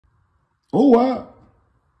Oh, wow.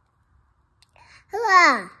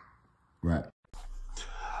 Right.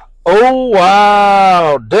 Oh,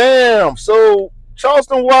 wow. Damn. So,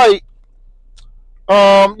 Charleston White,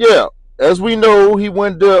 yeah, as we know, he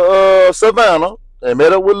went to Savannah and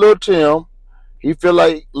met up with Lil Tim. He feel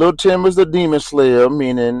like Lil Tim is a demon slayer,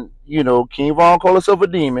 meaning, you know, King Von called himself a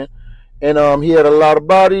demon. And he had a lot of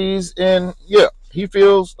bodies, and yeah, he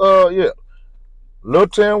feels yeah, Lil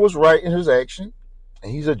Tim was right in his action,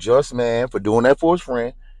 and he's a just man for doing that for his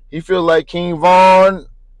friend. He feels like King Von,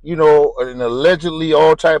 you know, and allegedly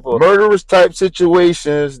all type of murderous type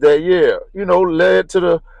situations that, yeah, you know, led to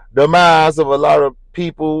the demise of a lot of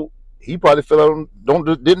people. He probably felt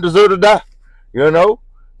didn't deserve to die, you know.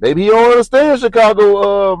 Maybe he don't understand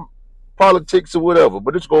Chicago politics or whatever,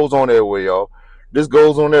 but this goes on everywhere, y'all. This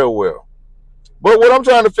goes on everywhere. But what I'm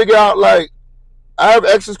trying to figure out, like, I have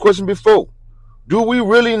asked this question before. Do we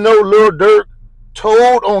really know Lil Durk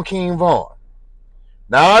told on King Von?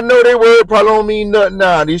 Now, I know they word probably don't mean nothing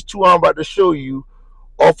now. These two I'm about to show you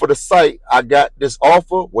off of the site. I got this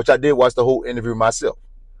offer, which I did watch the whole interview myself.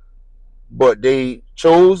 But they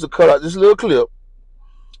chose to cut out this little clip.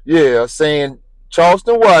 Yeah, saying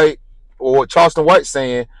Charleston White, or Charleston White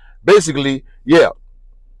saying, basically, yeah,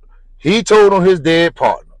 he told on his dead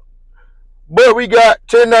partner. But we got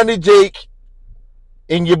 1090 Jake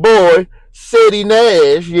and your boy Ceddy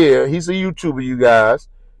Nash. Yeah, he's a YouTuber, you guys.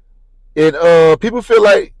 And people feel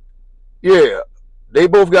like, yeah, they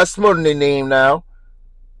both got smut in their name now,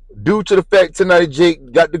 due to the fact 1090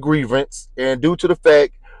 Jake got the grievance, and due to the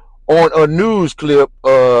fact on a news clip,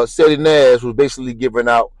 Ceddy Nash was basically giving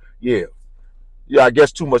out, yeah, I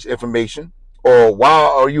guess too much information. Or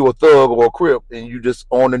why are you a thug or a crip and you just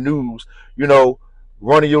on the news, you know,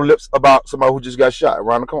 running your lips about somebody who just got shot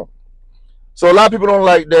around the corner. So a lot of people don't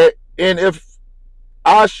like that. And if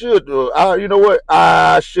I should, you know what,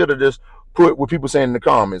 I should have just put what people saying in the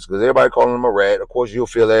comments, because everybody calling him a rat. Of course, you'll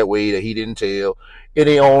feel that way, that he didn't tell. It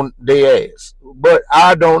ain't on their ass. But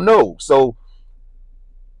I don't know. So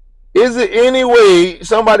is it any way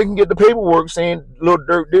somebody can get the paperwork saying Lil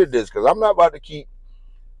Durk did this? Because I'm not about to keep,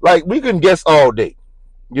 like, we can guess all day.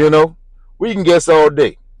 You know? We can guess all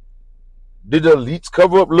day. Did the elites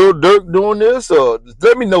cover up Lil Durk doing this? Or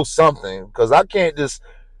let me know something, because I can't just,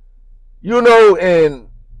 you know, and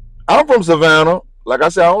I'm from Savannah. Like I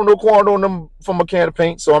said, I don't know Quando and them from a can of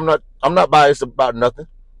paint, so I'm not biased about nothing.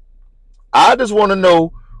 I just want to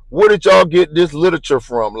know, where did y'all get this literature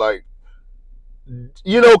from? Like,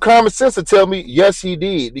 you know, common sense to tell me, yes, he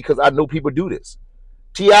did, because I know people do this.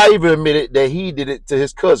 T.I. even admitted that he did it to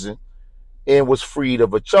his cousin and was freed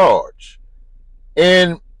of a charge.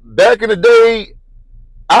 And back in the day,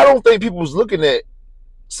 I don't think people was looking at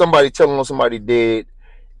somebody telling on somebody dead,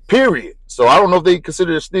 period. So I don't know if they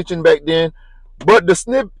considered it snitching back then. But the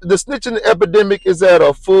snitching epidemic is at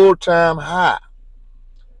a full-time high.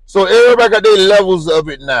 So everybody got their levels of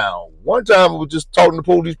it now. One time it was just talking to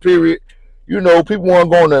police, period. You know, people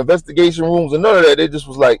weren't going to investigation rooms and none of that. They just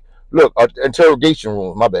was like, look, interrogation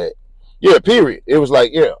rooms, my bad. Yeah, period. It was like,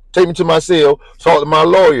 yeah, take me to my cell, talk to my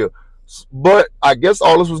lawyer. But I guess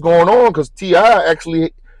all this was going on because T.I.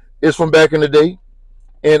 actually is from back in the day.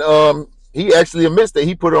 And he actually admits that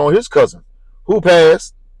he put it on his cousin, who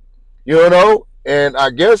passed, you know. And I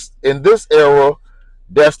guess in this era,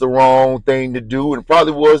 that's the wrong thing to do. And it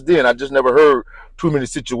probably was then. I just never heard too many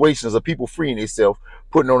situations of people freeing themselves,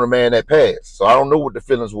 putting on a man that passed. So I don't know what the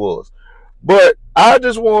feelings was. But I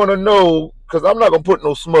just want to know, because I'm not going to put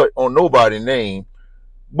no smut on nobody's name,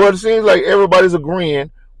 but it seems like everybody's agreeing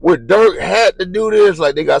with Durk had to do this.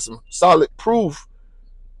 Like, they got some solid proof.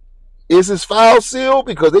 Is his file sealed?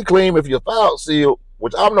 Because they claim if your file sealed,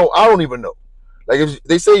 which I don't even know. Like, if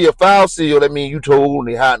they say your file sealed, that means you told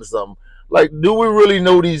and they hiding something. Like, do we really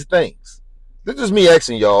know these things? This is me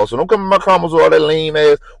asking y'all. So don't come in my comments with all that lame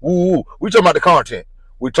ass. Ooh, we talking about the content.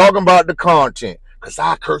 We talking about the content. Cause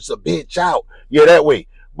I curse a bitch out. Yeah, that way.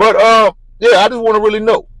 But yeah, I just want to really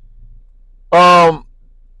know.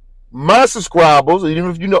 My subscribers, even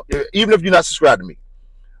if you're not subscribed to me,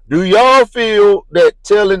 do y'all feel that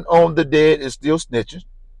telling on the dead is still snitching?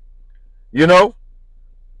 You know?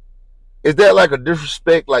 Is that like a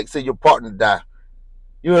disrespect? Like, say your partner die.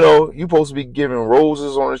 You know, you're supposed to be giving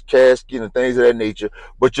roses on his casket and things of that nature,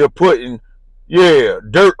 but you're putting, yeah,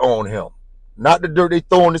 dirt on him. Not the dirt they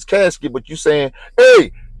throw in his casket, but you saying,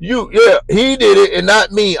 hey, he did it and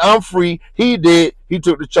not me. I'm free. He did. He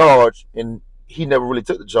took the charge, and he never really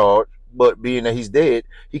took the charge. But being that he's dead,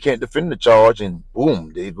 he can't defend the charge, and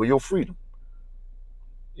boom, there go your freedom.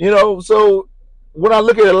 You know, so when I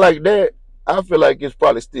look at it like that, I feel like it's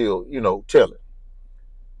probably still, you know, telling.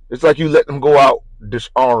 It's like you let them go out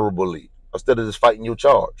dishonorably. instead of just fighting your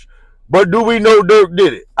charge. But do we know Durk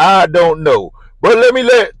did it? I don't know. But let me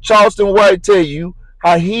let Charleston White tell you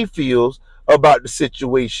how he feels about the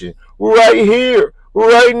situation right here,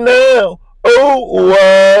 right now. Oh,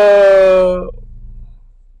 wow.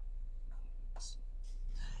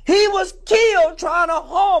 He was killed trying to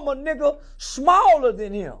harm a nigga smaller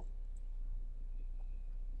than him.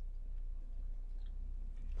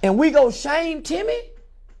 And we go shame Timmy?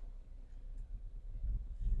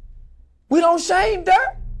 We don't shame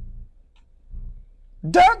Durk?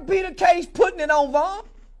 Durk beat a case putting it on Von.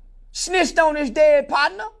 Snitched on his dead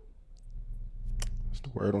partner. That's the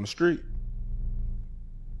word on the street.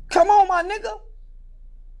 Come on, my nigga.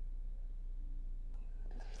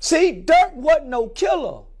 See, Durk wasn't no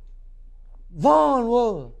killer. Von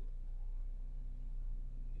was.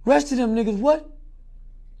 Rest of them niggas what?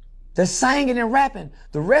 They're singing and rapping.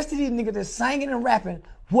 The rest of these niggas that's singing and rapping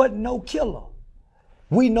wasn't no killer.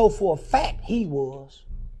 We know for a fact he was.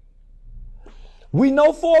 We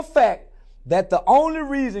know for a fact that the only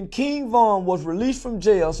reason King Von was released from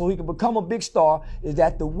jail so he could become a big star is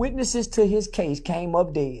that the witnesses to his case came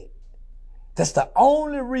up dead. That's the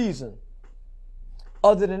only reason.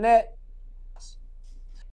 Other than that,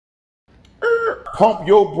 Pump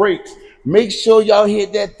your brakes. Make sure y'all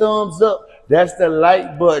hit that thumbs up. That's the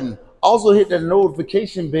like button. Also hit the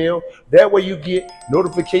notification bell. That way you get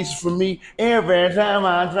notifications from me every time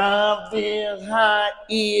I drop this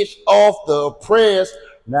hot-ish off the press.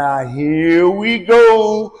 Now here we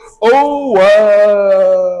go. Oh,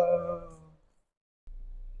 wow.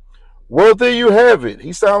 Well, there you have it.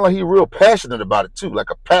 He sounds like he's real passionate about it too, like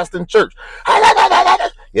a pastor in church.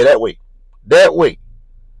 Yeah, that way. That way.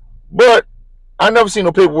 But I never seen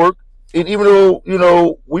no paperwork. And even though, you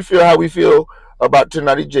know, we feel how we feel about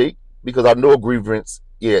 1090 Jake, because I know a grievance,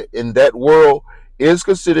 yeah, in that world is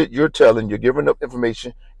considered you're giving up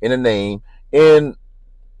information in a name. And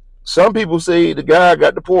some people say the guy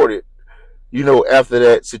got deported, you know, after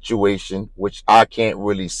that situation, which I can't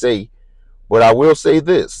really say. But I will say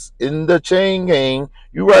this, in the chain gang,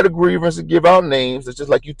 you write a grievance and give out names. It's just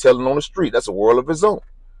like you telling on the street. That's a world of its own.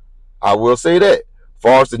 I will say that. As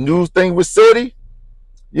far as the news thing with Ceddy,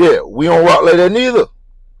 yeah, we don't rock like that neither.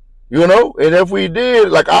 You know? And if we did,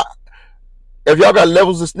 like, if y'all got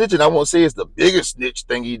levels of snitching, I won't say it's the biggest snitch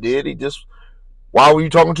thing he did. He just, why were you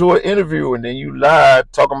talking to an interviewer and then you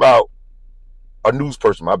lied talking about a news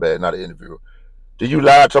person? My bad, not an interviewer. Did you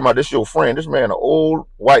lie talking about this your friend? This man, an old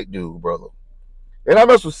white dude, brother. And I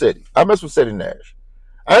mess with Ceddy. I mess with Ceddy Nash.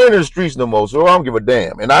 I ain't in the streets no more, so I don't give a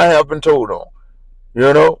damn. And I have been told on.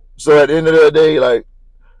 You know? So at the end of the day, like,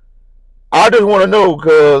 I just want to know,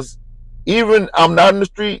 because even I'm not in the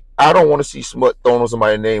street, I don't want to see smut thrown on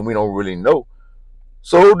somebody's name we don't really know.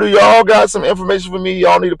 So do y'all got some information for me?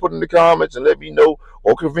 Y'all need to put in the comments and let me know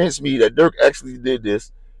or convince me that Durk actually did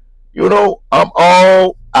this. You know, I'm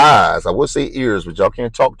all eyes. I would say ears, but y'all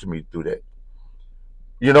can't talk to me through that.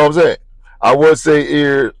 You know what I'm saying? I would say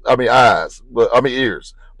ears, eyes, but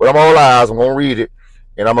ears. But I'm all eyes. I'm gonna read it,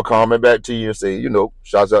 and I'm gonna comment back to you and say, you know,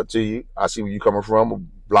 shouts out to you. I see where you coming from.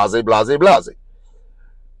 Blase, blase, blase.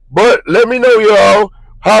 But let me know, y'all,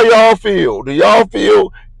 how y'all feel. Do y'all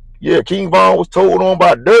feel, yeah, King Von was told on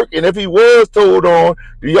by Durk? And if he was told on,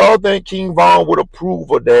 do y'all think King Von would approve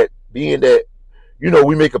of that, being that, you know,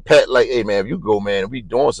 we make a pact like, hey, man, if you go, man, if we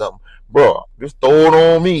doing something, bro, just throw it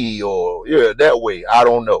on me, or, yeah, that way. I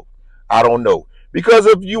don't know. I don't know. Because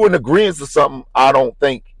if you in agreement to something, I don't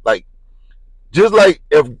think, like, just like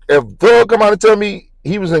if Thug come out and tell me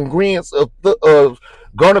he was in agreement of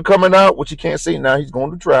Gunna coming out, which he can't say now, he's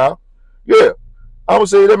going to trial, yeah, I would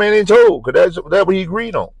say that man ain't told, because that's what he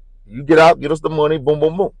agreed on. You get out, get us the money, boom,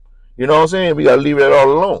 boom, boom. You know what I'm saying? We got to leave that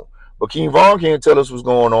all alone. But King Von can't tell us what's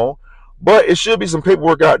going on. But it should be some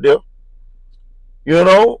paperwork out there. You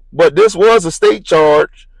know? But this was a state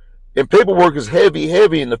charge. And paperwork is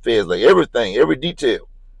heavy in the feds. Like everything, every detail.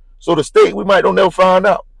 So the state, we might don't never find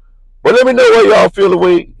out. But let me know what y'all feel, the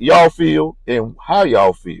way y'all feel and how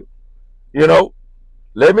y'all feel. You know?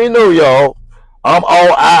 Let me know, y'all. I'm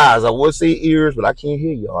all eyes. I would say ears, but I can't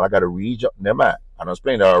hear y'all. I got to read y'all. Never mind. I done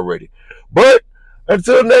explained that already. But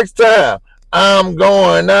until next time, I'm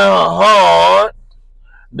going out hard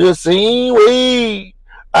the same way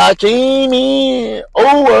I came in.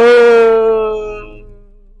 Over.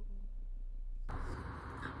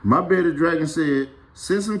 My bearded dragon said,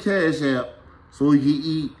 send some cash out so he can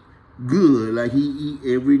eat good like he eat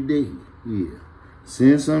every day. Yeah.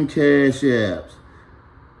 Send some cash apps.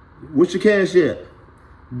 What's your cash app?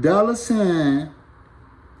 $IAMSUPAKOOL.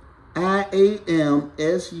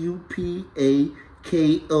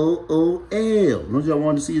 Don't y'all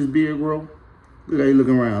want to see his beard grow? Look how he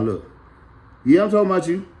looking around, look. Yeah, I'm talking about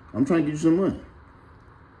you. I'm trying to get you some money.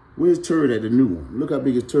 Where's Turd at, the new one? Look how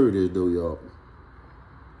big his turd is, though, y'all.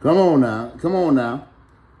 Come on now. Come on now.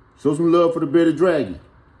 Show some love for the bearded dragon.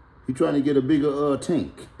 He trying to get a bigger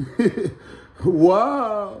tank.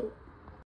 Wow.